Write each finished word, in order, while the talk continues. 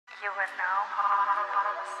You are now part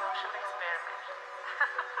of a social experiment.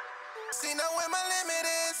 See now where my limit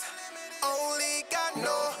is. Only got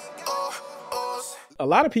no ohs. A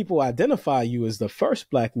lot of people identify you as the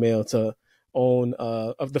first black male to own,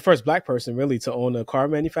 of the first black person really to own a car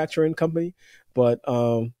manufacturing company. But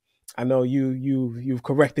I know you've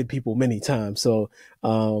corrected people many times. So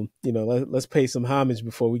let's pay some homage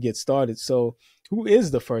before we get started. So who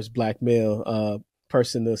is the first black male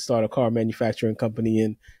person to start a car manufacturing company,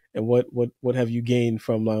 and what have you gained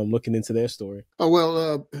from looking into their story? Oh,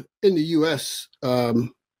 well, in the U.S.,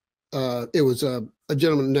 it was a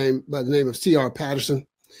gentleman by the name of C.R. Patterson.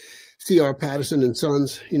 C.R. Patterson and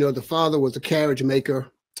Sons. You know, the father was a carriage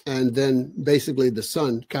maker, and then basically the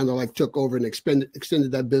son kind of like took over and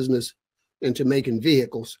extended that business into making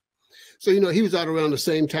vehicles. So, he was out around the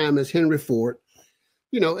same time as Henry Ford,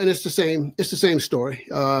 and it's the same story.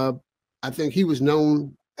 I think he was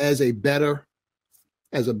known as a better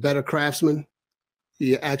craftsman.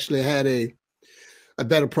 He actually had a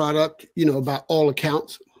better product, by all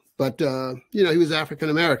accounts, but, he was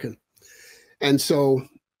African-American. And so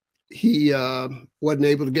he wasn't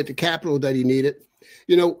able to get the capital that he needed.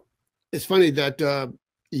 It's funny that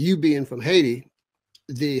you being from Haiti,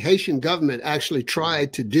 the Haitian government actually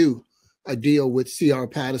tried to do a deal with C.R.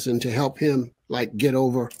 Patterson to help him get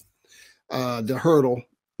over the hurdle.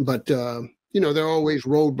 But, there are always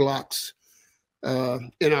roadblocks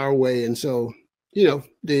in our way. And so,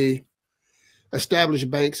 the established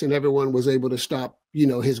banks and everyone was able to stop,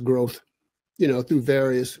 his growth, through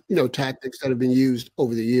various, tactics that have been used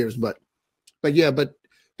over the years. But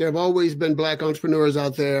there have always been black entrepreneurs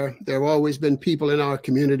out there. There have always been people in our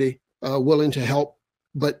community willing to help,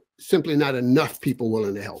 but simply not enough people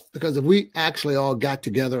willing to help. Because if we actually all got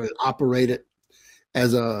together and operated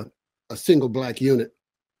as a single black unit,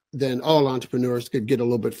 then all entrepreneurs could get a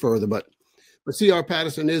little bit further. But C.R.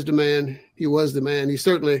 Patterson is the man. He was the man. He's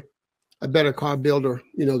certainly a better car builder,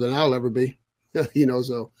 than I'll ever be.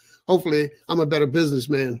 So hopefully I'm a better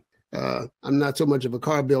businessman. I'm not so much of a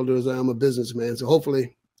car builder as I am a businessman. So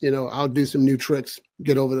hopefully, I'll do some new tricks,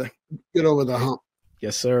 get over the hump.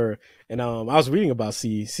 Yes, sir. And I was reading about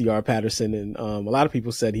C.R. Patterson, and a lot of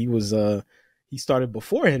people said he started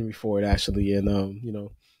before Henry Ford, actually. And,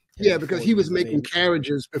 yeah, because he was making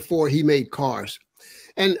carriages before he made cars.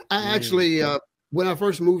 And I actually, when I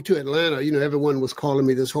first moved to Atlanta, everyone was calling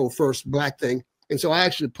me this whole first black thing. And so I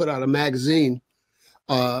actually put out a magazine.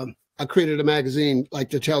 I created a magazine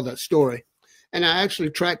to tell that story. And I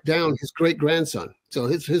actually tracked down his great-grandson. So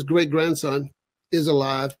his great-grandson is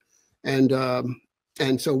alive. And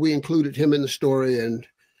so we included him in the story. And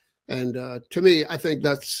to me, I think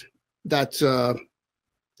that's this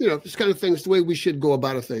kind of things, the way we should go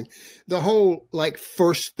about a thing. The whole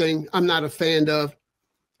first thing, I'm not a fan of,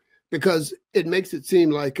 because it makes it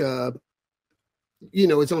seem like,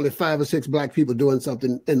 it's only 5 or 6 black people doing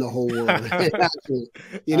something in the whole world. Actually,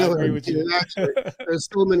 actually, there's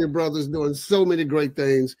so many brothers doing so many great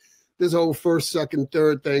things. This whole first, second,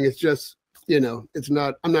 third thing, it's just, I'm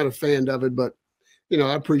not a fan of it, but,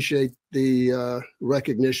 I appreciate the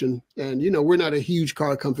recognition. And, we're not a huge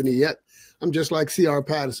car company yet. I'm just like C.R.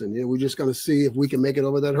 Patterson. We're just going to see if we can make it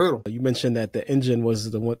over that hurdle. You mentioned that the engine was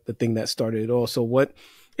the thing that started it all. So what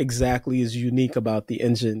exactly is unique about the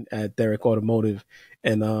engine at Derek Automotive,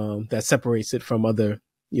 and that separates it from other,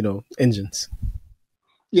 engines?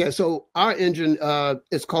 Yeah. So our engine,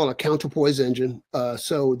 it's called a counterpoise engine.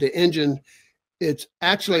 So the engine, it's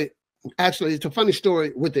actually, it's a funny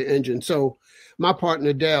story with the engine. So my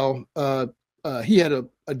partner, Dell, he had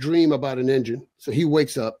a dream about an engine. So he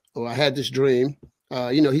wakes up, I had this dream.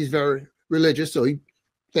 He's very religious, so he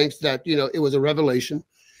thinks that, it was a revelation.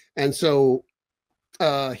 And so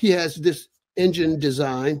he has this engine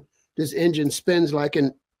design. This engine spins like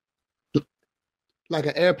an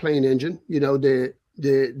airplane engine.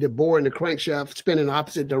 The bore and the crankshaft spin in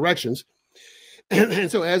opposite directions.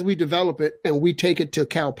 And so as we develop it and we take it to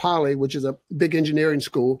Cal Poly, which is a big engineering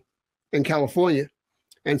school in California.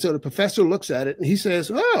 And so the professor looks at it and he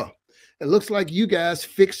says, "Oh, it looks like you guys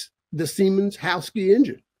fixed the Siemens Halske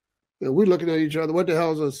engine." And we're looking at each other. What the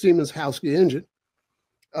hell is a Siemens Halske engine?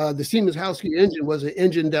 The Siemens Halske engine was an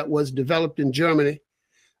engine that was developed in Germany.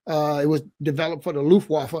 It was developed for the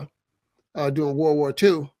Luftwaffe during World War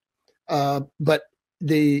II. But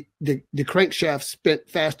the crankshaft spent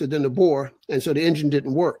faster than the bore, and so the engine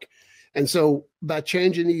didn't work. And so by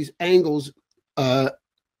changing these angles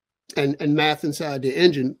and math inside the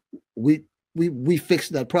engine, we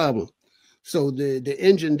fixed that problem. So the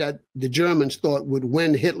engine that the Germans thought would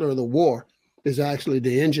win Hitler the war is actually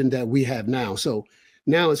the engine that we have now. So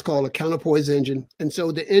now it's called a counterpoise engine. And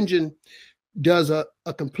so the engine does a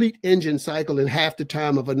complete engine cycle in half the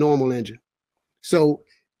time of a normal engine. So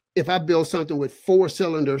if I build something with 4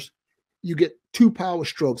 cylinders, you get 2 power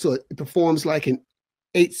strokes. So it performs like an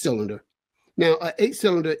 8-cylinder. Now, an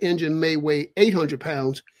 8-cylinder engine may weigh 800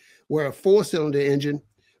 pounds, where a 4-cylinder engine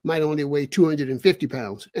might only weigh 250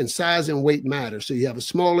 pounds. And size and weight matter. So you have a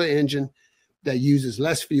smaller engine that uses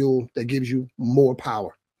less fuel, that gives you more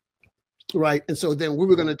power, right? And so then we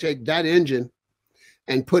were going to take that engine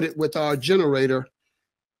and put it with our generator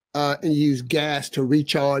and use gas to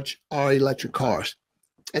recharge our electric cars.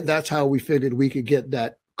 And that's how we figured we could get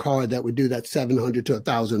that car that would do that 700 to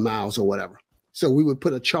 1,000 miles or whatever. So we would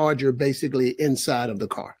put a charger basically inside of the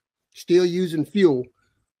car, still using fuel,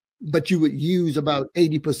 but you would use about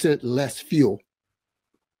 80% less fuel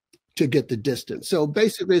to get the distance. So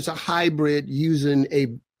basically it's a hybrid using a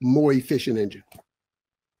more efficient engine.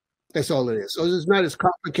 That's all it is. So it's not as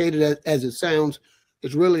complicated as it sounds.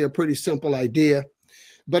 It's really a pretty simple idea.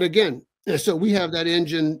 But again, so we have that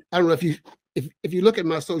engine. I don't know if you look at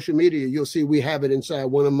my social media, you'll see we have it inside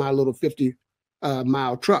one of my little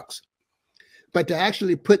 50-mile trucks. But to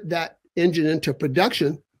actually put that engine into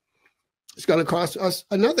production, it's going to cost us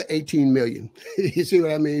another $18 million. You see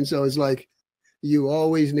what I mean? So it's like, you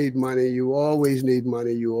always need money. You always need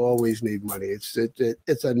money. You always need money. It's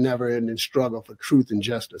a never-ending struggle for truth and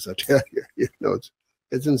justice. I tell you,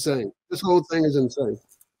 it's insane. This whole thing is insane.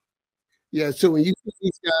 Yeah. So when you see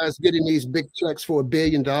these guys getting these big checks for $1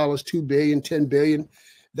 billion, $2 billion, $10 billion,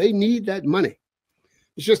 they need that money.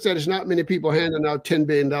 It's just that it's not many people handing out $10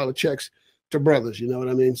 billion checks to brothers. You know what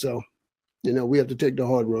I mean? So, we have to take the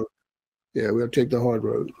hard road. Yeah, we have to take the hard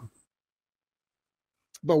road.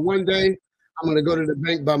 But one day, I'm going to go to the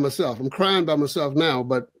bank by myself. I'm crying by myself now,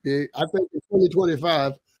 but I think in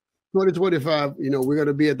 2025, we're going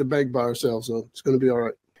to be at the bank by ourselves. So it's going to be all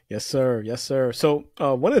right. Yes, sir. Yes, sir. So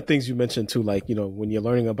one of the things you mentioned too, like, when you're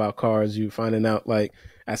learning about cars, you finding out like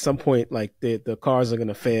at some point, like the cars are going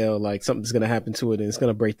to fail, like something's going to happen to it and it's going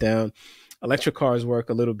to break down. Electric cars work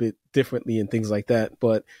a little bit differently and things like that.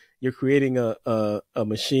 But you're creating a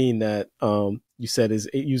machine that you said is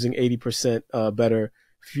using 80% better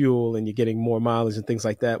fuel and you're getting more mileage and things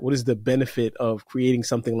like that. What is the benefit of creating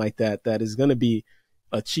something like that is going to be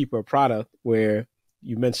a cheaper product, where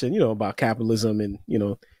you mentioned, about capitalism and,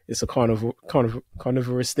 it's a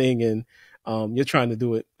carnivorous thing and you're trying to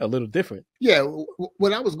do it a little different. Yeah.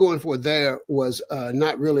 What I was going for there was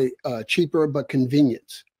not really cheaper, but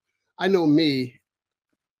convenience. I know me,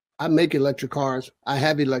 I make electric cars. I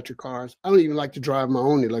have electric cars. I don't even like to drive my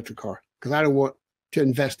own electric car because I don't want to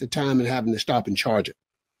invest the time in having to stop and charge it.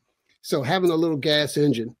 So having a little gas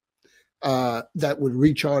engine that would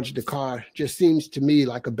recharge the car just seems to me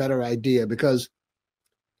like a better idea, because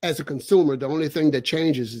as a consumer, the only thing that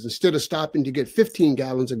changes is instead of stopping to get 15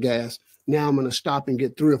 gallons of gas, now I'm going to stop and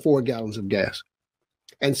get 3 or 4 gallons of gas.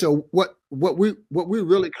 And so what we're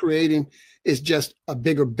really creating is just a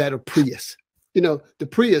bigger, better Prius. The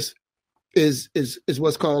Prius is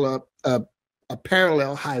what's called a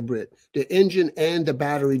parallel hybrid. The engine and the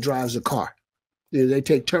battery drives the car. They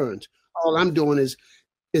take turns. All I'm doing is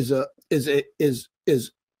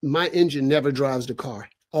my engine never drives the car.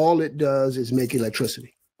 All it does is make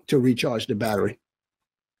electricity to recharge the battery.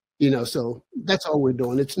 So that's all we're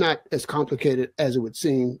doing. It's not as complicated as it would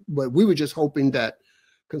seem, but we were just hoping that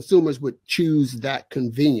consumers would choose that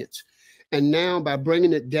convenience. And now by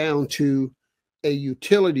bringing it down to a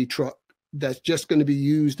utility truck that's just going to be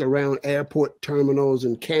used around airport terminals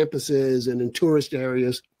and campuses and in tourist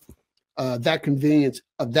areas, that convenience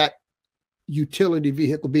of that utility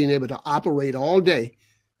vehicle being able to operate all day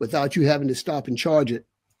without you having to stop and charge it,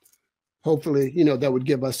 hopefully, that would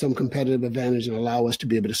give us some competitive advantage and allow us to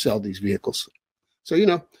be able to sell these vehicles. So,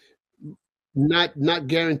 not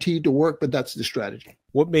guaranteed to work, but that's the strategy.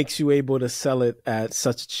 What makes you able to sell it at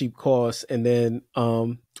such a cheap cost? And then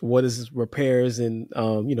what does repairs and,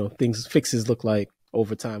 fixes look like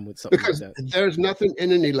over time with something because like that? There's nothing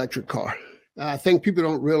in an electric car. I think people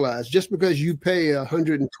don't realize just because you pay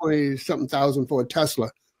 $120-something thousand for a Tesla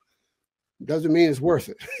doesn't mean it's worth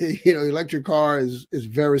it. Electric car is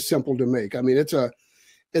very simple to make. I mean, it's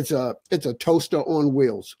a toaster on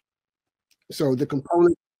wheels. So the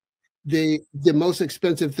component, the most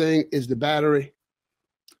expensive thing is the battery.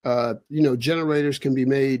 Generators can be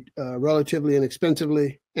made relatively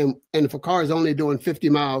inexpensively. And if a car is only doing 50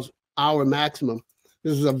 miles hour maximum,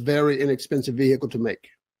 this is a very inexpensive vehicle to make.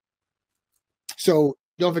 So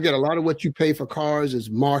don't forget, a lot of what you pay for cars is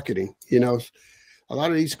marketing. A lot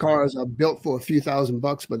of these cars are built for a few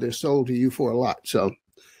 $1,000, but they're sold to you for a lot. So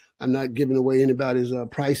I'm not giving away anybody's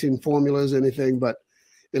pricing formulas or anything, but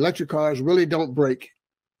electric cars really don't break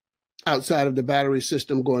outside of the battery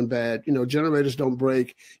system going bad. You know, generators don't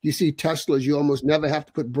break. You see Teslas, you almost never have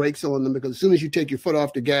to put brakes on them because as soon as you take your foot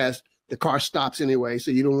off the gas, the car stops anyway,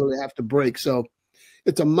 so you don't really have to brake. So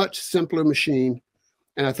it's a much simpler machine.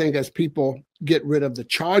 And I think as people get rid of the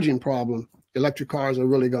charging problem, electric cars are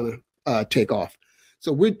really going to take off.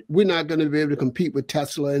 So we're not going to be able to compete with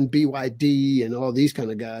Tesla and BYD and all these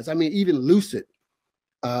kind of guys. I mean, even Lucid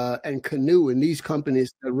and Canoe and these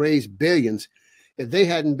companies that raise billions, if they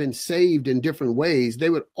hadn't been saved in different ways, they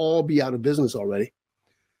would all be out of business already.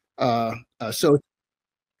 So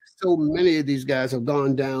many of these guys have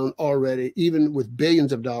gone down already, even with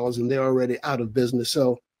billions of dollars, and they're already out of business.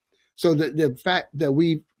 So the fact that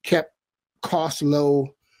we kept costs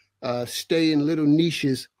low, stay in little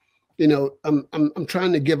niches, you know, I'm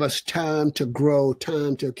trying to give us time to grow,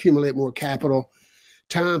 time to accumulate more capital,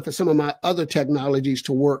 time for some of my other technologies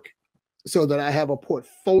to work so that I have a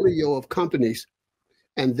portfolio of companies,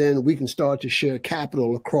 and then we can start to share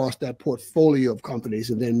capital across that portfolio of companies,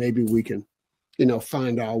 and then maybe we can, you know,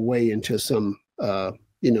 find our way into some,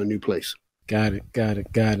 new place. Got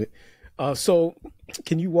it. So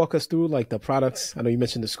can you walk us through like the products? I know you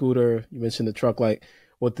mentioned the scooter, you mentioned the truck, like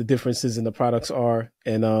what the differences in the products are.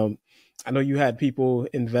 And I know you had people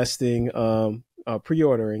investing,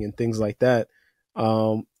 pre-ordering and things like that.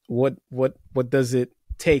 What does it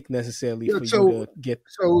take necessarily for you to get?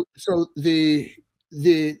 So the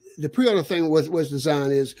pre-order thing was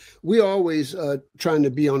designed is we always trying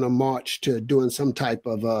to be on a march to doing some type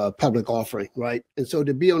of public offering, right? And so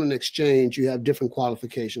to be on an exchange, you have different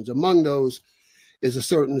qualifications. Among those is a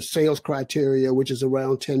certain sales criteria, which is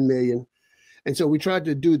around 10 million. And so we tried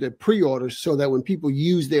to do the pre-orders so that when people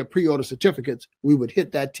use their pre-order certificates, we would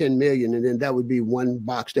hit that 10 million, and then that would be one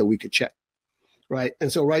box that we could check, right?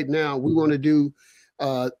 And so right now we want to do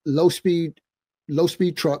low speed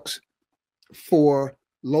trucks for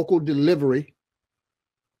local delivery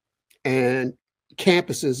and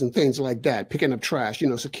campuses and things like that, picking up trash. You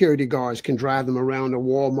know, security guards can drive them around a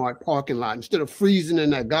Walmart parking lot. Instead of freezing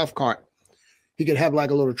in that golf cart, he could have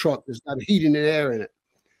like a little truck that's got heating and air in it.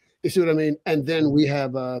 You see what I mean? And then we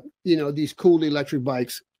have, these cool electric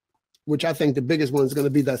bikes, which I think the biggest one is going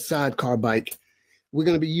to be that sidecar bike. We're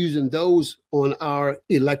going to be using those on our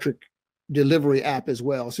electric delivery app as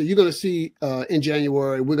well. So you're going to see in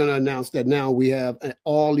January, we're going to announce that now we have an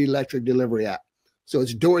all electric delivery app. So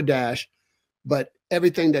it's DoorDash, but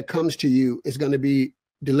everything that comes to you is going to be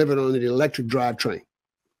delivered on an electric drivetrain.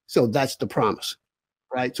 So that's the promise,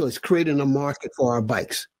 right? So it's creating a market for our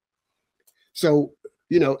bikes. So,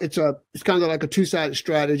 you know, it's kind of like a two-sided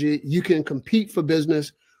strategy. You can compete for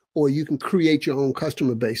business or you can create your own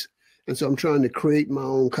customer base. And so I'm trying to create my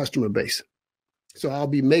own customer base. So I'll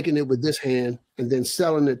be making it with this hand and then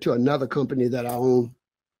selling it to another company that I own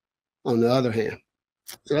on the other hand.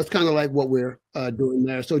 So that's kind of like what we're doing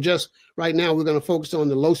there. So just right now, we're going to focus on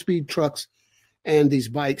the low-speed trucks and these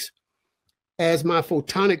bikes. As my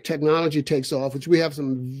photonic technology takes off, which we have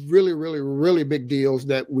some really, really, really big deals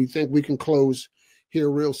that we think we can close here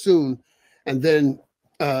real soon, and then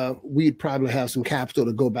we'd probably have some capital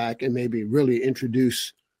to go back and maybe really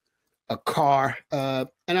introduce a car. And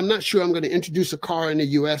I'm not sure I'm going to introduce a car in the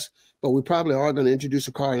US, but we probably are going to introduce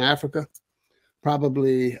a car in Africa,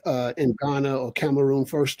 probably in Ghana or Cameroon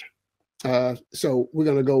first. So we're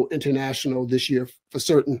going to go international this year for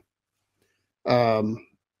certain.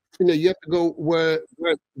 You have to go where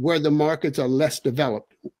the markets are less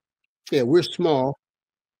developed. Yeah, we're small.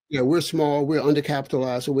 We're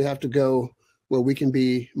undercapitalized, so we have to go where we can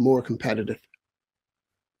be more competitive,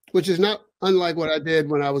 which is not unlike what I did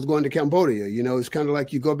when I was going to Cambodia. You know, it's kind of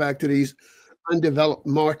like you go back to these undeveloped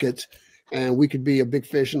markets and we could be a big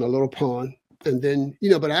fish in a little pond. And then,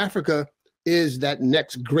 but Africa is that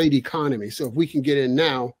next great economy. So if we can get in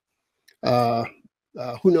now,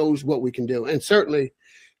 who knows what we can do. And certainly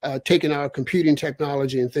taking our computing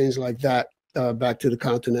technology and things like that back to the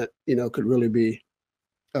continent, could really be,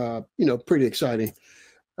 pretty exciting.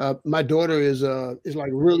 My daughter is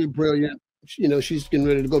like really brilliant. She's getting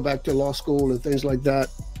ready to go back to law school and things like that.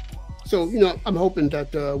 So, I'm hoping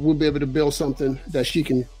that we'll be able to build something that she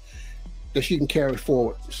can carry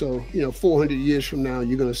forward. So, 400 years from now,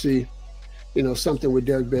 you're going to see, something with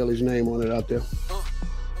Derek Bailey's name on it out there.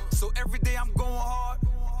 So every day I'm going hard.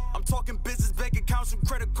 I'm talking business, bank accounts, and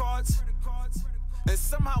credit cards. And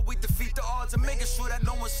somehow we defeat the odds and making sure that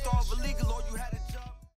no one starves illegal or you had a